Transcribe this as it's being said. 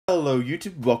Hello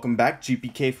YouTube, welcome back,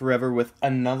 GPK Forever with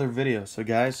another video. So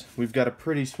guys, we've got a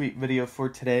pretty sweet video for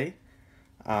today.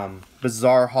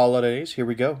 Bizarre holidays, here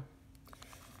we go.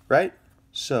 Right?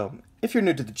 So, if you're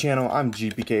new to the channel, I'm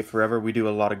GPK Forever. We do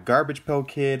a lot of Garbage Pail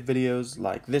Kid videos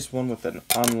like this one with an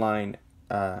online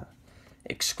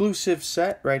exclusive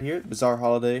set right here, Bizarre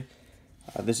Holiday.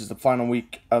 This is the final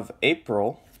week of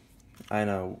April. I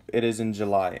know, it is in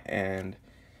July, and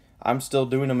I'm still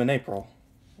doing them in April,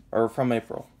 or from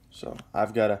April. So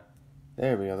I've got a,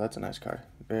 there we go, that's a nice card.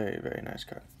 Very, very nice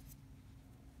card.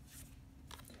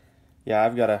 Yeah,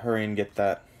 I've got to hurry and get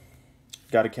that.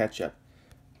 Got to catch up.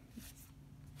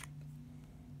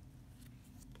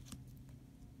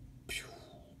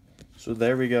 So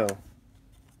there we go.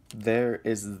 There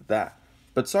is that.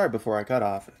 But sorry, before I cut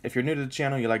off, if you're new to the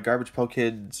channel, you like Garbage Pail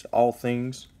Kids, all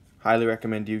things, highly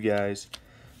recommend you guys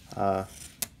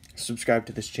subscribe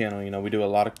to this channel. You know, we do a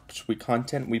lot of sweet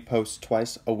content. We post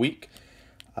twice a week,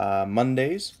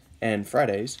 Mondays and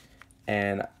Fridays,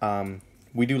 and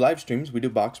we do live streams, we do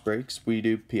box breaks, we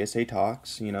do PSA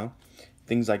talks, you know,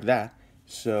 things like that.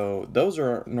 So those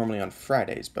are normally on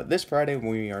Fridays, but this Friday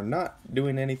we are not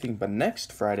doing anything. But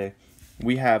next Friday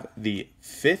we have the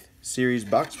 5th series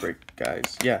box break,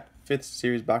 guys. Yeah, 5th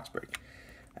series box break.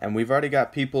 And we've already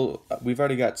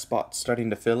got spots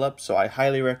starting to fill up, so I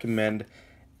highly recommend,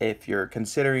 if you're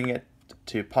considering it,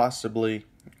 to possibly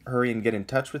hurry and get in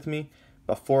touch with me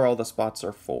before all the spots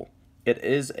are full. It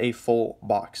is a full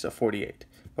box of 48,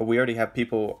 but we already have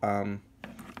people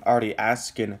already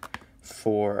asking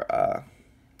for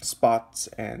spots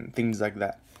and things like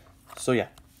that. So yeah,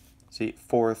 see,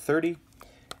 430.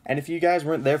 And if you guys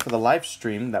weren't there for the live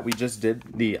stream that we just did,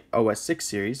 the OS6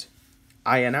 series,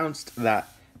 I announced that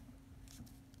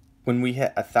when we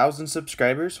hit 1,000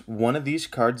 subscribers, one of these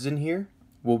cards in here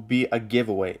will be a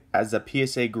giveaway as a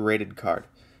PSA graded card.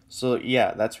 So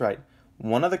yeah, that's right.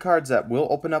 One of the cards that will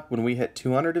open up when we hit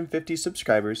 250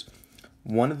 subscribers,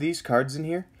 one of these cards in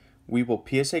here, we will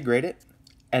PSA grade it,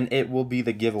 and it will be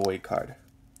the giveaway card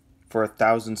for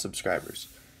 1,000 subscribers.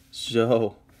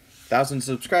 So 1,000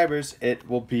 subscribers, it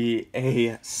will be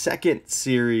a second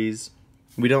series.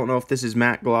 We don't know if this is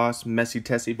matte gloss, messy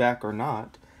Tessie back or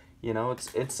not. You know,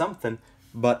 it's something.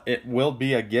 But it will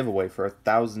be a giveaway for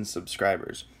 1,000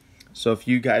 subscribers. So if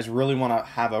you guys really want to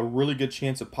have a really good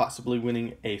chance of possibly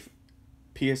winning a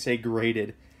PSA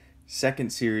graded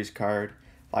second series card,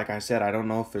 like I said, I don't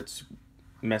know if it's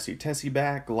messy Tessie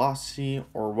back, glossy,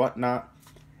 or whatnot,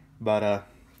 but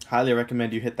highly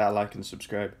recommend you hit that like and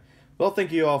subscribe. Well,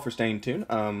 thank you all for staying tuned.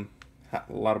 A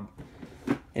lot of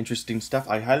interesting stuff.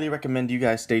 I highly recommend you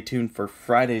guys stay tuned for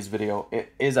Friday's video.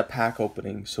 It is a pack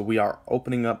opening, so we are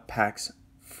opening up packs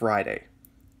Friday.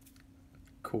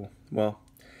 Cool. Well,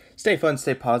 stay fun,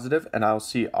 stay positive, and I'll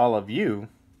see all of you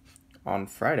on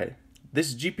Friday. This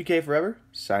is GPK Forever,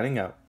 signing out.